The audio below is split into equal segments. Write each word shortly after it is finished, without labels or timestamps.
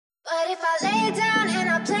But if I lay down and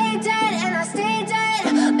I play dead and I stay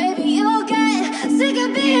dead, maybe you'll get sick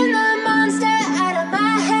of being the monster out of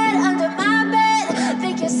my head, under my bed,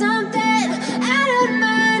 thinking something out of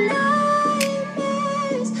my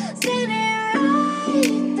nightmares, standing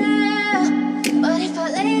right there. But if I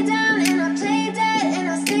lay down and I play dead and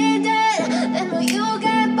I stay dead, then will you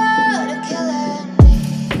get bored of killing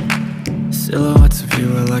me? Silhouettes of you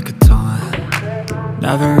are like a taunt.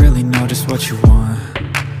 Never really know just what you want.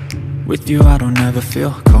 With you I don't ever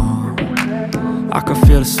feel calm. I can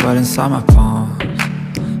feel the sweat inside my palms.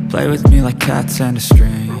 Play with me like cats and a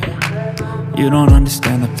string. You don't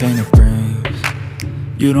understand the pain it brings.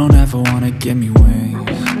 You don't ever wanna give me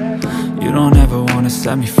wings. You don't ever wanna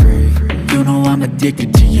set me free. You know I'm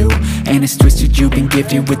addicted to you, and it's twisted, you've been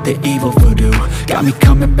gifted with the evil voodoo. Got me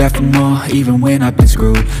coming back for more, even when I've been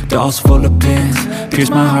screwed. Dolls full of pins, pierce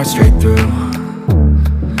my heart straight through.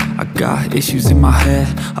 I got issues in my head,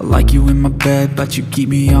 I like you in my bed, but you keep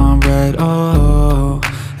me on red. Oh,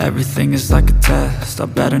 everything is like a test, I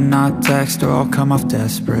better not text or I'll come off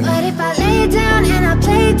desperate. But if I lay down and I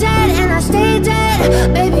play dead and I stay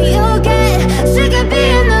dead, baby you'll get sick of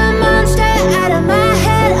being the monster out of my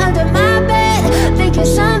head, under my bed, thinking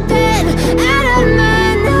something out of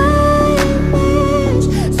my nightmares,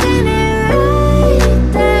 standing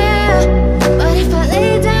right there. But if I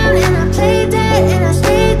lay down and I play dead and I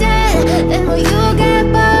stay dead, then will you get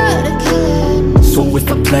bored of killing me? So if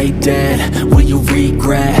I play dead, will you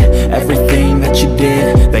regret everything that you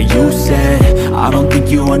did, that you said? I don't think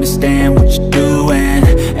you understand what you're doing,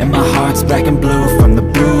 and my heart's black and blue from the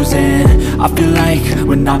bruising. I feel like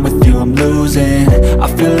when I'm with you I'm losing. I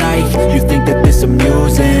feel like you think that this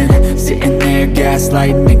amusing, sitting there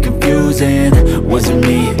gaslighting and confusing. Was it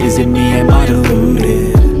me? Is it me? Am I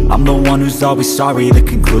deluded? I'm the one who's always sorry, the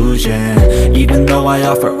conclusion, even though I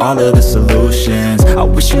offer all of the solutions. I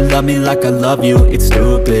wish you loved me like I love you, it's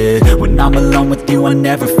stupid. When I'm alone with you I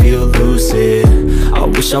never feel lucid. I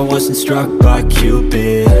wish I wasn't struck by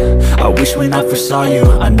Cupid. I wish when I first saw you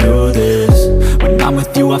I knew this. When I'm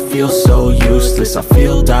with you I feel so useless, I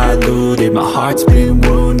feel diluted, my heart's been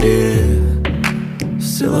wounded.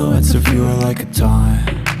 Silhouettes of you are like a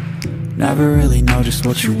taunt. Never really know just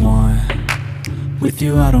what you want. With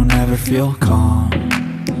you I don't ever feel calm.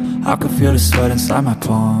 I can feel the sweat inside my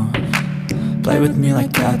palms. Play with me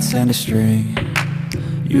like cats and a string.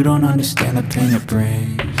 You don't understand the pain it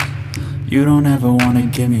brings. You don't ever wanna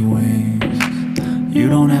give me wings. You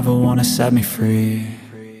don't ever wanna set me free.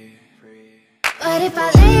 But if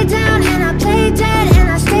I lay down and I play dead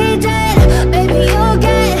and I stay dead, baby you'll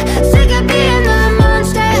get sick of being the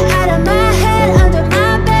monster out of my head, under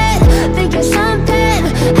my bed, thinking something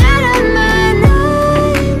out of my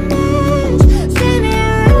nightmares,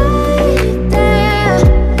 standing right there.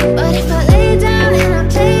 But if I lay down and I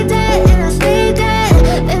play dead and I stay dead,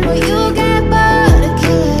 then will you get bored of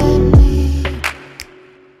killing me?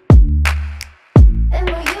 Then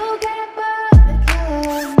will you get bored of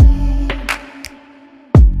killing me?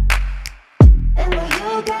 And will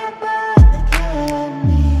you get bored of killing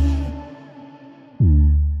me?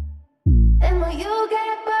 And will you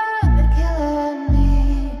get bored of killing me?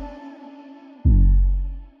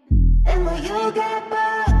 And will you get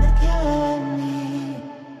bored of killing me?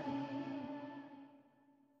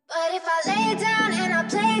 But if I lay down and I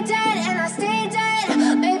play dead and I stay dead,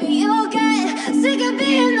 baby you'll get sick of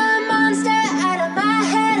being the monster out of my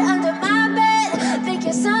head, under my bed,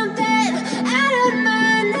 thinking something out of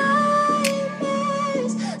my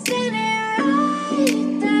nightmares, standing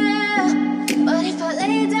right there. But if I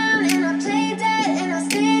lay down and I play dead and I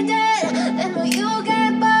stay dead, then will you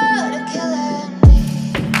get bored of killing me?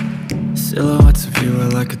 Silhouettes of you are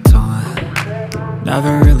like a taunt.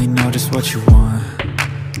 Never really know just what you want.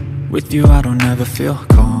 With you I don't ever feel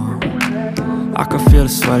calm. I can feel the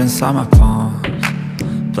sweat inside my palms.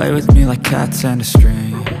 Play with me like cats and a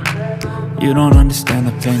string. You don't understand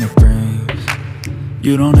the pain it brings.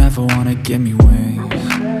 You don't ever wanna give me wings.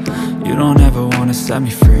 You don't ever wanna set me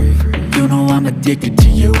free. You know I'm addicted to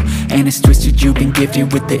you, and it's twisted, you've been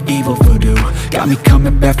gifted with the evil voodoo. Got me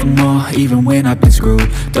coming back for more, even when I've been screwed.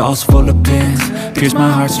 Dolls full of pins, pierce my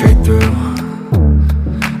heart straight through.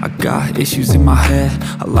 I got issues in my head,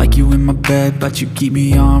 I like you in my bed, but you keep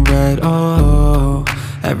me on red. Oh,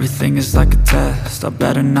 everything is like a test, I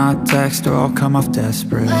better not text or I'll come off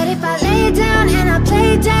desperate. But if I lay down and I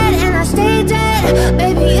play dead and I stay dead,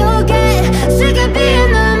 baby you'll get sick of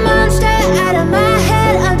being the monster out of my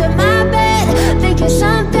head, under my bed, thinking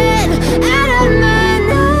something out of my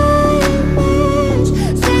nightmares,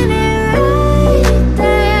 standing right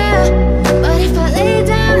there. But if I lay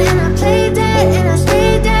down and I play dead and I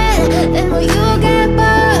stay dead, then will you get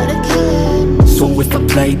bored of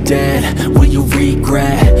play dead? Will you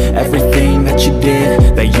regret everything that you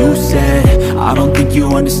did, that you said? I don't think you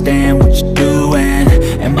understand what you're doing,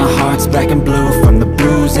 and my heart's black and blue from the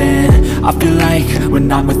bruising. I feel like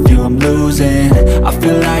when I'm with you I'm losing. I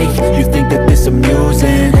feel like you think that this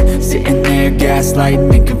amusing, sitting there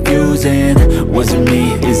gaslighting and confusing. Was it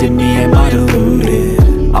me? Is it me? Am I deluded?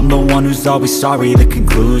 I'm the one who's always sorry, the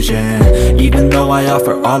conclusion, even though I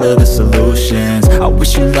offer all of the solutions. I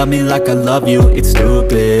wish you loved me like I love you, it's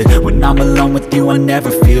stupid. When I'm alone with you I never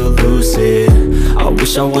feel lucid. I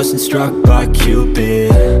wish I wasn't struck by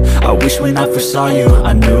Cupid. I wish when I first saw you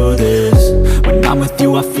I knew this. When I'm with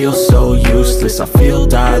you I feel so useless, I feel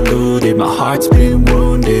diluted, my heart's been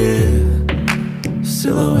wounded.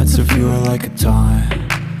 Silhouettes of you are like a taunt,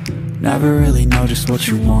 never really know just what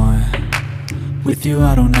you want. With you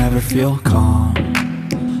I don't ever feel calm,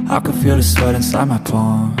 I can feel the sweat inside my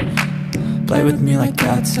palm. Play with me like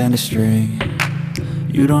cats and a string,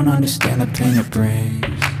 you don't understand the pain it brings.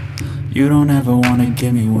 You don't ever wanna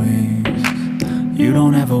give me wings, you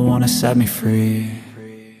don't ever wanna set me free.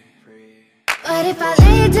 But if I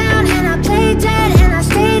lay down and I play